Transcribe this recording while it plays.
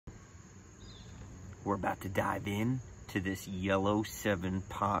We're about to dive in to this yellow 7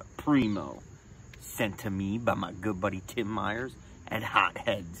 Pot Primo, sent to me by my good buddy Tim Myers at Hot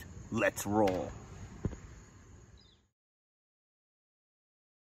Heads. Let's roll.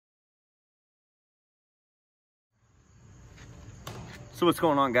 So what's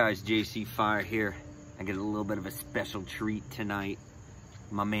going on, guys? JC Fire here. I get a little bit of a special treat tonight.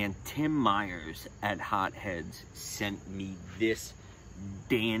 My man Tim Myers at Hot Heads sent me this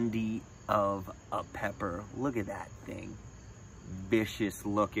dandy of a pepper. Look at that thing. Vicious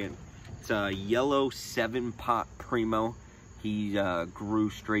looking. It's a yellow 7 Pot Primo. He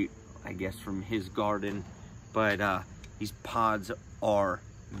grew straight, I guess, from his garden. But these pods are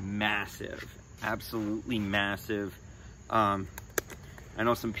massive. Absolutely massive. I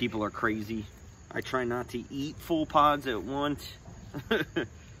know some people are crazy. I try not to eat full pods at once.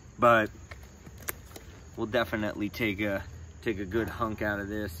 But we'll definitely take a good hunk out of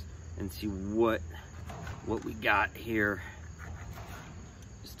this and see what we got here.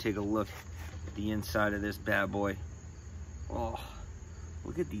 Just take a look at the inside of this bad boy. Oh,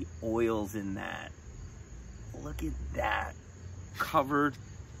 look at the oils in that. Look at that. Covered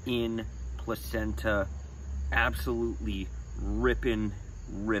in placenta. Absolutely ripping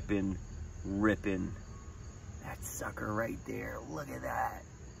that sucker right there. Look at that.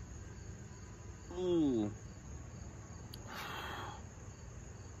 Ooh.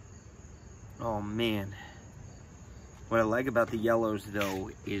 Oh man. What I like about the yellows though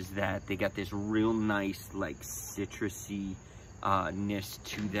is that they got this real nice like citrusy ness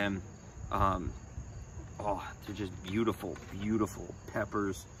to them. Oh, they're just beautiful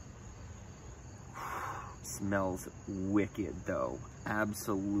peppers. Smells wicked though.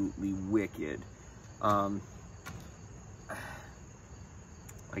 Absolutely wicked. I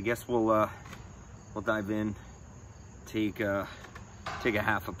guess we'll dive in, take a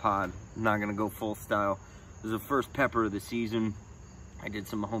half a pod. I'm not gonna go full style. This is the first pepper of the season. I did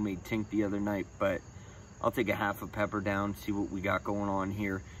some homemade tink the other night, but I'll take a half a pepper down, see what we got going on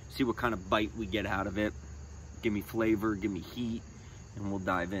here, see what kind of bite we get out of it. Give me flavor, give me heat, and we'll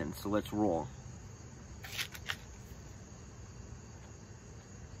dive in. So let's roll.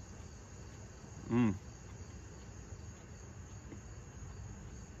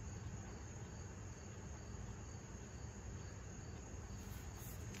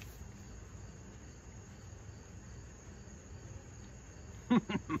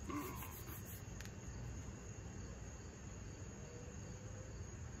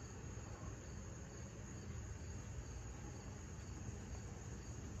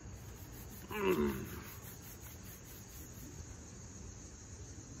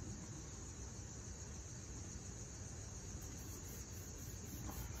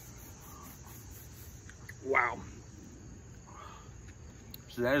 Wow.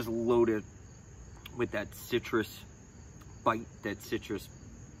 So that is loaded with that citrus bite, that citrus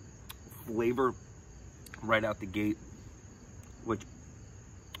flavor right out the gate. What's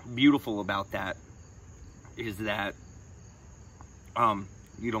beautiful about that is that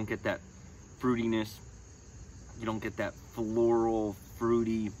you don't get that fruitiness, you don't get that floral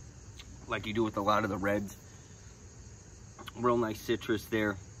fruity like you do with a lot of the reds. Real nice citrus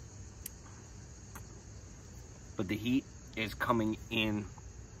there, but the heat is coming in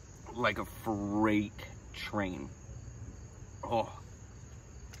like a freight train. Oh,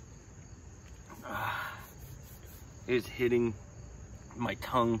 it is hitting my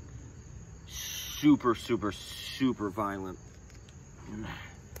tongue super violent.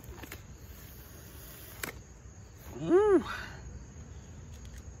 Woo.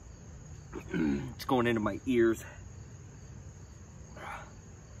 It's going into my ears.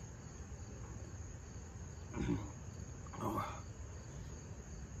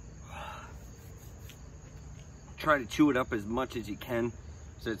 Try to chew it up as much as you can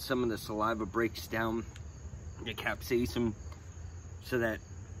so that some of the saliva breaks down the capsaicin, so that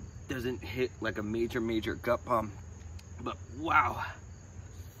doesn't hit like a major gut bomb. But wow.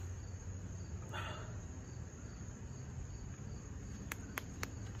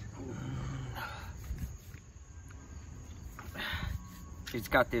 It's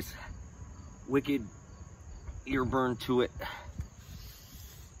got this wicked ear burn to it.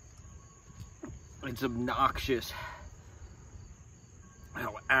 It's obnoxious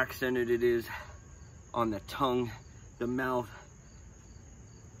how accented it is on the tongue, the mouth,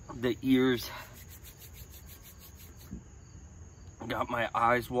 the ears. Got my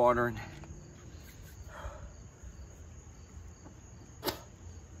eyes watering.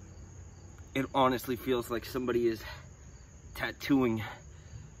 It honestly feels like somebody is tattooing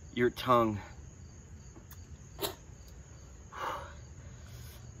your tongue.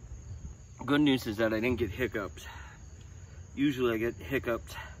 Good news is that I didn't get hiccups. Usually I get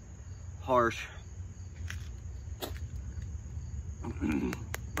hiccups harsh.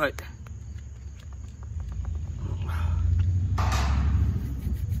 But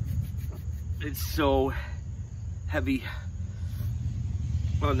it's so heavy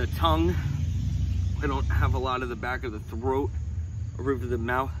on the tongue. I don't have a lot of the back of the throat or roof of the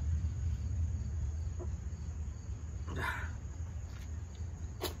mouth.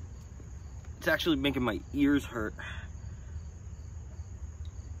 It's actually making my ears hurt.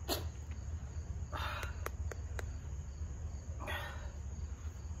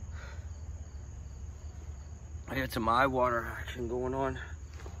 I had some eye water action going on.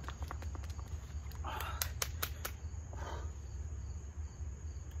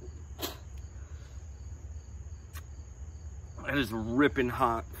 It is ripping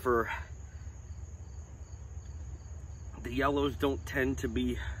hot. For the yellows don't tend to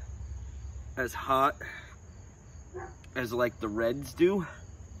be as hot as like the reds do,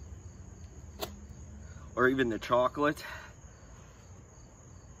 or even the chocolate.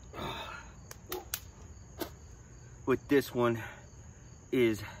 With this one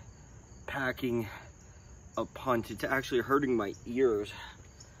is packing a punch. It's actually hurting my ears.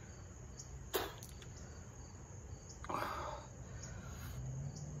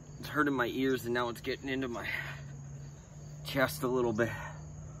 It's hurting my ears, and now it's getting into my chest a little bit.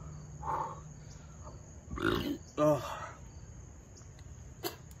 Oh,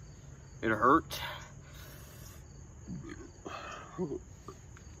 it hurts.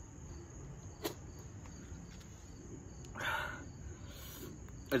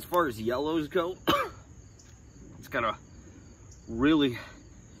 As far as yellows go, it's got a really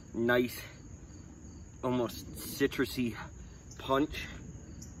nice, almost citrusy punch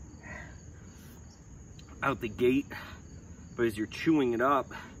out the gate. But as you're chewing it up,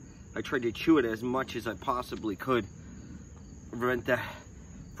 I tried to chew it as much as I possibly could, prevent that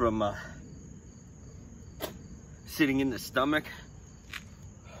from sitting in the stomach.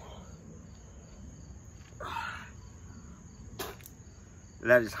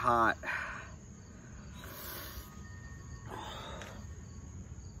 That is hot.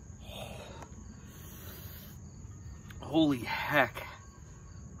 Holy heck.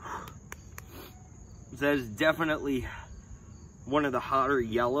 That is definitely one of the hotter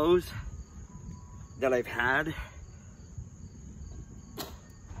yellows that I've had.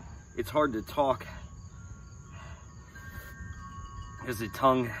 It's hard to talk because the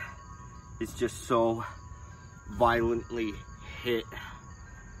tongue is just so violently hit.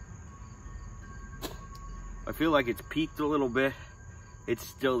 I feel like it's peaked a little bit. It's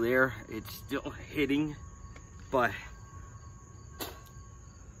still there. It's still hitting, but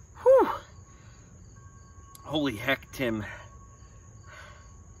whew. Holy heck, Tim.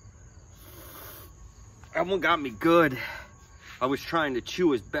 That one got me good. I was trying to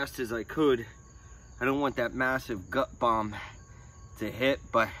chew as best as I could. I don't want that massive gut bomb to hit,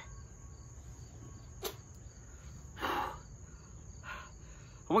 but that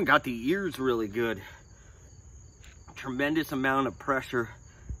one got the ears really good. Tremendous amount of pressure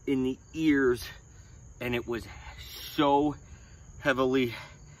in the ears, and it was so heavily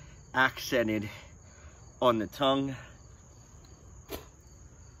accented on the tongue.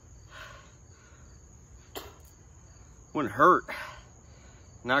 Wouldn't hurt,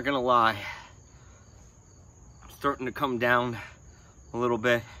 not gonna lie. Starting to come down a little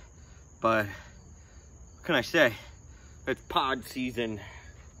bit, but what can I say? It's pod season.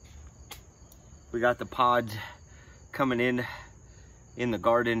 We got the pods coming in the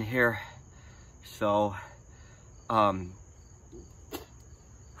garden here, so we're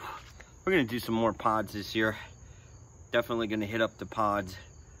gonna do some more pods this year. Definitely gonna hit up the pods.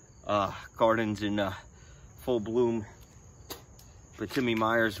 Gardens in full bloom, but Timmy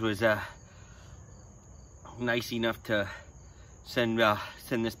Myers was nice enough to send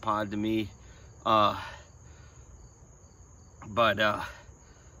this pod to me. But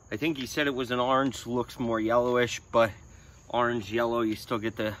I think he said it was an orange. Looks more yellowish, but orange yellow, you still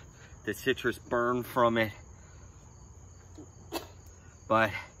get the citrus burn from it.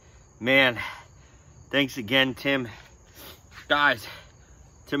 But man, thanks again, Tim. Guys,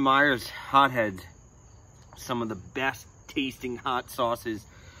 Tim Myers Hot Heads, some of the best tasting hot sauces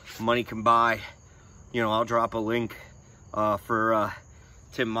money can buy. You know, I'll drop a link for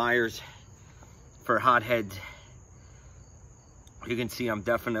Tim Myers for Hot Heads. You can see I'm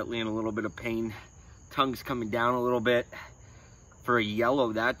definitely in a little bit of pain. Tongue's coming down a little bit. For a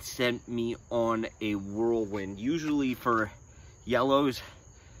yellow, that sent me on a whirlwind. Usually for yellows,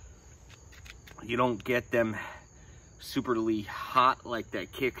 you don't get them superly hot like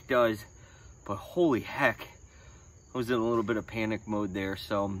that kick does. But holy heck, I was in a little bit of panic mode there.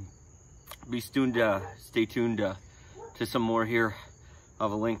 So stay tuned to some more here. I'll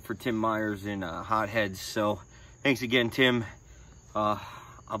have a link for Tim Myers in Hotheads. So thanks again, Tim. I'll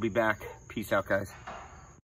be back. Peace out, guys.